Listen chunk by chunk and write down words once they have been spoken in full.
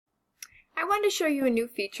I wanted to show you a new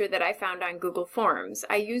feature that I found on Google Forms.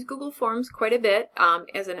 I use Google Forms quite a bit.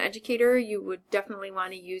 As an educator, you would definitely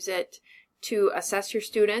want to use it to assess your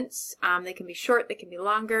students. They can be short, they can be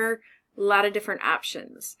longer, a lot of different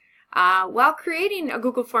options. While creating a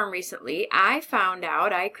Google form recently,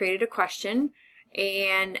 I created a question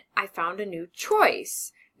and I found a new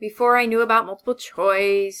choice. Before I knew about multiple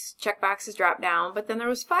choice, checkboxes drop down, but then there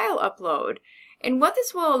was file upload. And what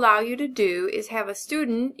this will allow you to do is have a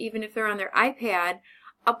student, even if they're on their iPad,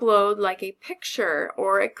 upload like a picture,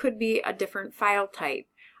 or it could be a different file type.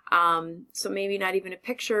 So maybe not even a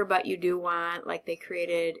picture, but you do want, like they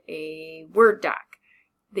created a Word doc.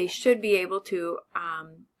 They should be able to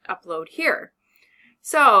upload here.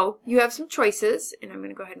 So you have some choices, and I'm going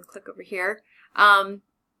to go ahead and click over here.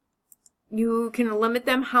 You can limit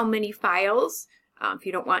them how many files. If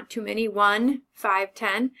you don't want too many, 1, 5,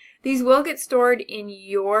 10. These will get stored in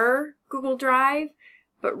your Google Drive,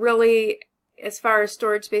 but really, as far as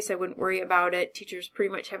storage space, I wouldn't worry about it. Teachers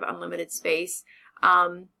pretty much have unlimited space.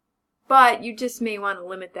 But you just may want to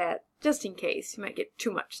limit that just in case. You might get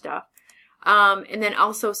too much stuff. And then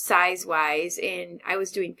also size-wise, and I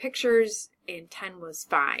was doing pictures, and 10 was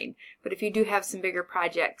fine. But if you do have some bigger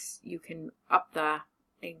projects, you can up the...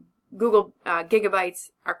 Google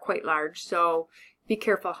gigabytes are quite large, so be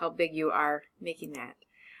careful how big you are making that.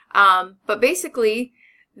 But basically,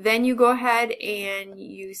 then you go ahead and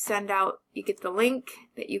you send out, you get the link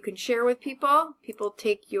that you can share with people. People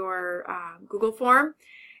take your Google form,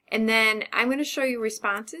 and then I'm going to show you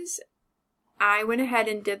responses. I went ahead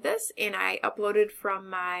and did this, and I uploaded from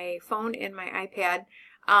my phone and my iPad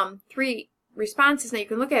 3 responses. Now you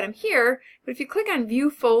can look at them here, but if you click on View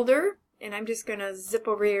Folder, and I'm just going to zip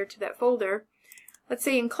over here to that folder. Let's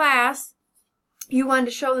say in class, you wanted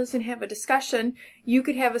to show this and have a discussion. You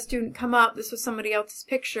could have a student come up, this was somebody else's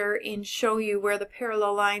picture, and show you where the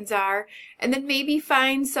parallel lines are, and then maybe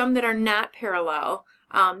find some that are not parallel.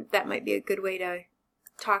 That might be a good way to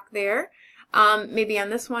talk there. Maybe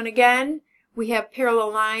on this one again, we have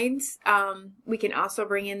parallel lines. We can also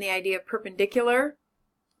bring in the idea of perpendicular,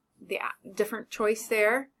 the different choice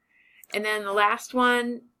there. And then the last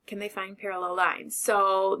one, can they find parallel lines?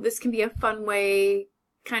 So this can be a fun way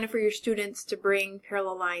kind of for your students to bring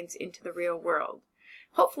parallel lines into the real world.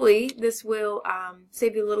 Hopefully this will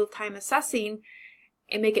save you a little time assessing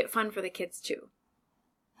and make it fun for the kids too.